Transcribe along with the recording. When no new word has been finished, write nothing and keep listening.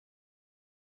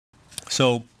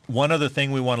So one other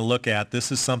thing we want to look at,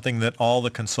 this is something that all the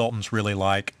consultants really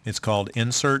like. It's called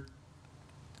insert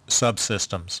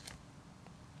subsystems.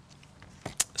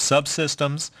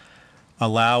 Subsystems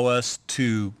allow us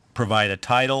to provide a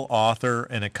title, author,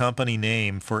 and a company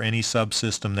name for any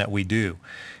subsystem that we do.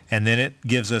 And then it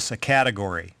gives us a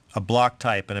category, a block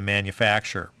type, and a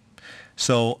manufacturer.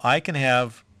 So I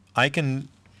can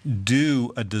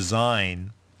do a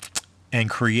design and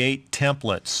create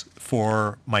templates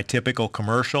for my typical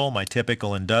commercial, my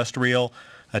typical industrial,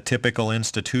 a typical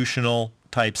institutional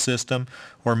type system,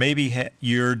 or maybe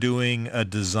you're doing a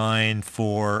design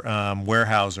for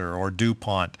Weyerhaeuser or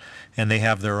DuPont, and they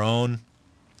have their own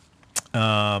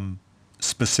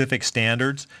specific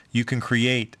standards. You can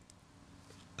create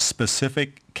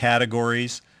specific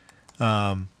categories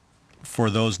for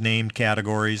those named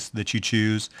categories that you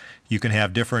choose. You can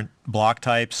have different block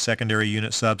types, secondary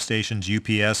unit substations,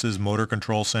 UPSs, motor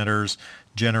control centers,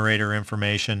 generator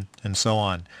information, and so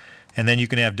on. And then you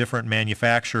can have different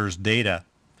manufacturers' data.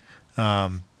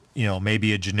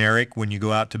 Maybe a generic when you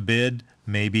go out to bid,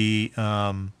 maybe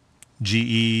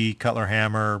GE, Cutler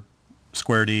Hammer,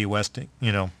 Square D, Westing,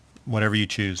 whatever you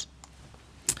choose.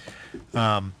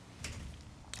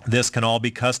 This can all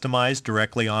be customized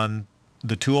directly on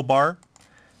the toolbar,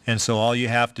 and so all you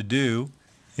have to do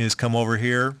is come over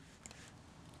here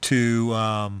to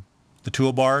the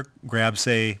toolbar, grab,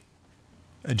 say,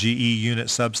 a GE unit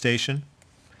substation,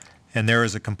 and there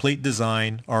is a complete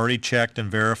design already checked and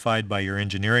verified by your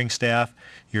engineering staff.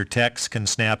 Your techs can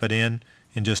snap it in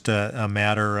just a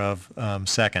matter of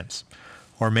seconds.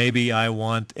 Or maybe I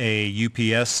want a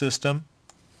UPS system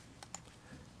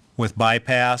with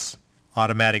bypass,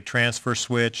 automatic transfer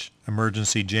switch,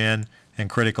 emergency gen, and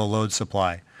critical load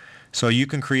supply. So you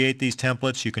can create these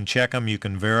templates, you can check them, you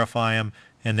can verify them,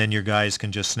 and then your guys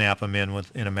can just snap them in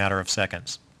in a matter of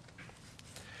seconds.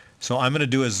 So I'm going to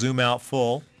do a zoom out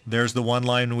full. There's the one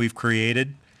line we've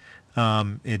created.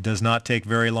 It does not take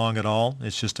very long at all.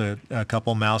 It's just a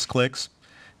couple mouse clicks,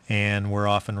 and we're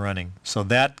off and running. So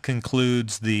that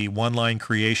concludes the one-line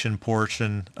creation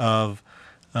portion of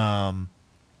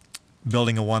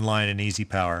building a one-line in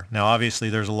EasyPower. Now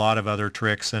obviously there's a lot of other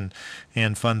tricks and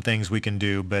fun things we can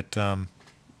do, but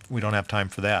we don't have time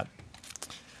for that.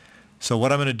 So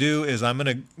what I'm going to do is I'm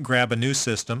going to grab a new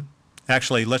system.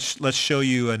 Actually, let's show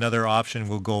you another option.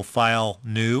 We'll go File,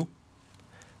 New.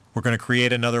 We're going to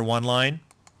create another one-line,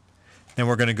 and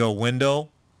we're going to go Window,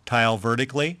 Tile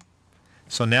Vertically.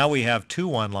 So now we have two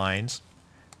one-lines,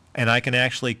 and I can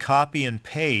actually copy and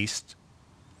paste.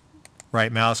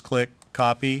 Right mouse click,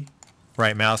 copy,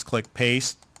 right mouse click,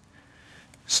 paste.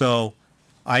 So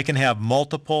I can have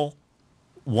multiple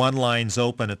one-lines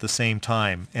open at the same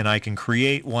time, and I can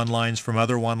create one-lines from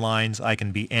other one-lines. I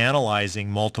can be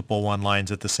analyzing multiple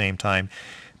one-lines at the same time.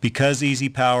 Because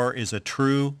EasyPower is a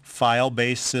true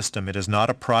file-based system, it is not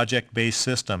a project-based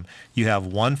system. You have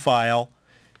one file.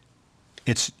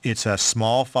 It's a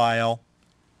small file,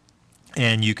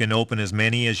 and you can open as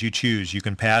many as you choose. You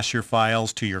can pass your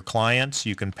files to your clients.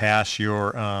 You can pass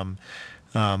your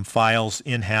files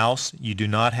in-house. You do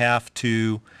not have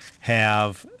to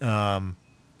have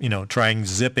trying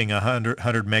zipping a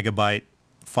 100 megabyte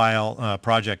file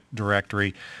project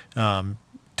directory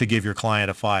to give your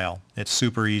client a file. It's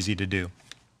super easy to do.